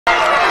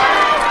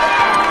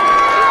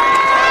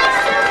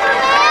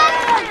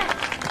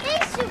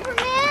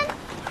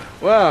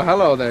Well,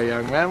 hello there,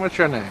 young man. What's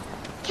your name?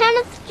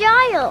 Kenneth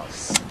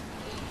Giles.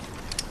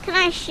 Can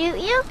I shoot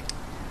you?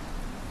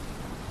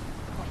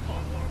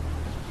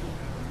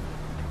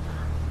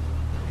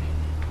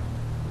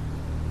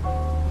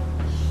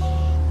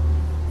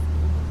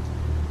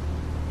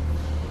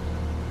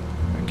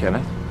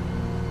 Kenneth?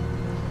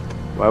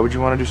 Why would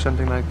you want to do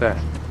something like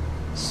that?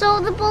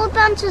 So the bullet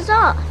bounces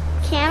off,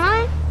 can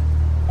I?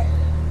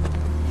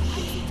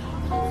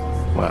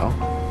 Well,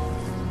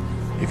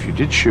 if you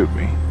did shoot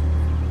me,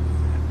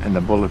 and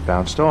the bullet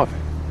bounced off,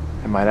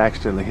 it might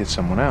accidentally hit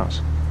someone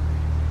else.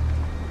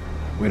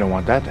 We don't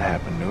want that to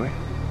happen, do we?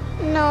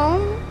 No.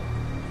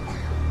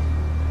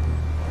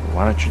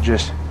 Why don't you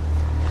just,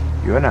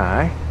 you and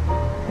I,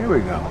 here we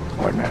go,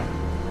 partner.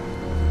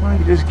 Why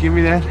don't you just give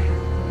me that?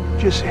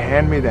 Just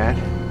hand me that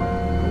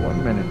for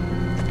 1 minute.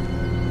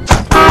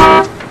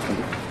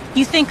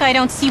 You think I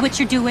don't see what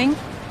you're doing?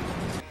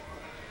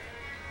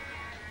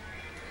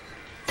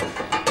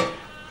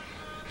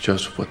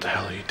 Joseph, what the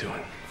hell are you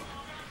doing?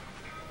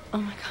 Oh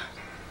my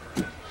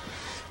God.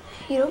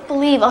 You don't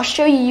believe, I'll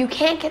show you. You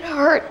can't get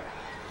hurt.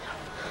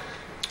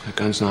 The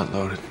gun's not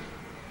loaded.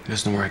 He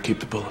doesn't know where I keep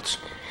the bullets.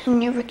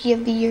 New Rookie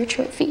of the Year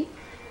trophy.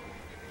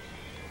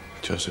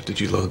 Joseph, did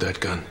you load that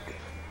gun?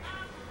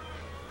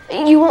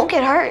 You won't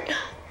get hurt.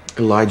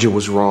 Elijah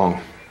was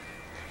wrong.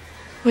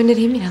 When did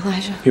he meet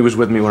Elijah? He was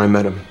with me when I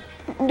met him.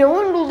 No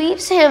one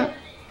believes him.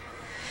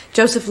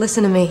 Joseph,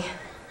 listen to me.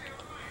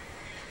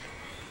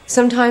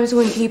 Sometimes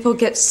when people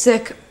get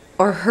sick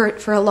or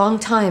hurt for a long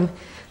time,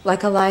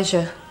 like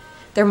Elijah,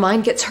 their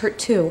mind gets hurt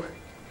too.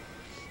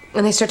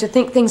 And they start to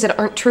think things that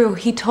aren't true.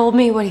 He told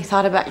me what he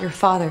thought about your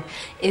father.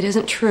 It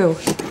isn't true.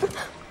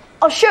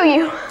 I'll show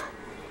you.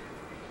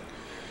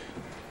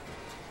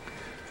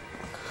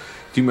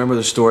 Do you remember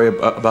the story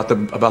about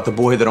the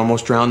boy that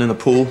almost drowned in the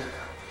pool?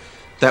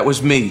 That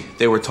was me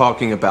they were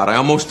talking about. I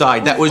almost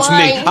died. That was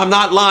me. I'm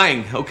not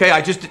lying, okay?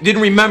 I just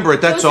didn't remember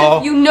it, that's Joseph,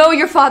 all. you know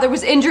your father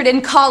was injured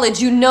in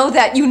college. You know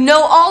that. You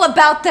know all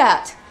about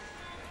that.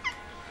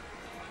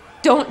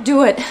 Don't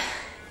do it.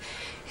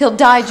 He'll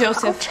die,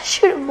 Joseph. I'll just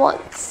shoot him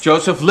once.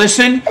 Joseph,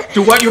 listen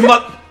to what your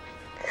mother...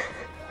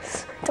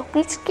 Don't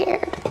be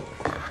scared.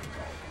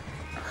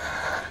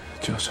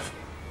 Joseph,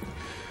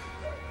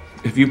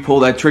 if you pull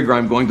that trigger,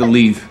 I'm going to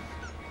leave.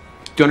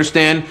 Do you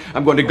understand?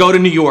 I'm going to go to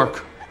New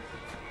York.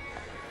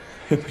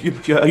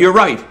 You're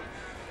right.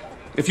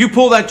 If you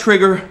pull that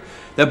trigger,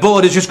 that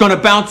bullet is just going to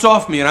bounce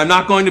off me and I'm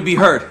not going to be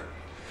hurt.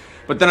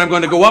 But then I'm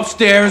going to go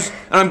upstairs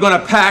and I'm going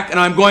to pack and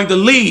I'm going to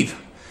leave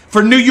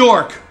for New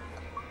York.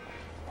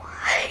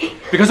 Why?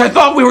 Because I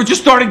thought we were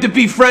just starting to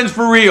be friends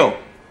for real.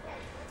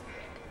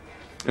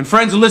 And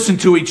friends listen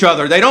to each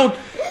other. They don't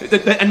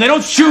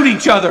shoot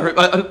each other.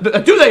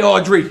 Do they,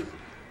 Audrey?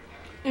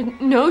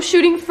 No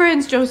shooting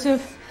friends,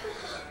 Joseph.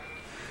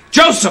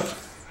 Joseph!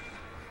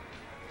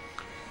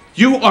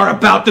 You are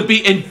about to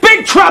be in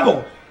big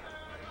trouble!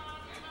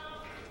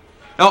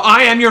 Now,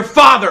 I am your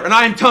father, and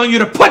I am telling you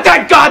to put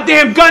that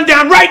goddamn gun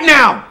down right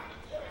now!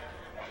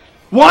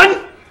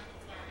 1,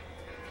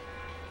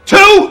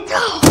 2...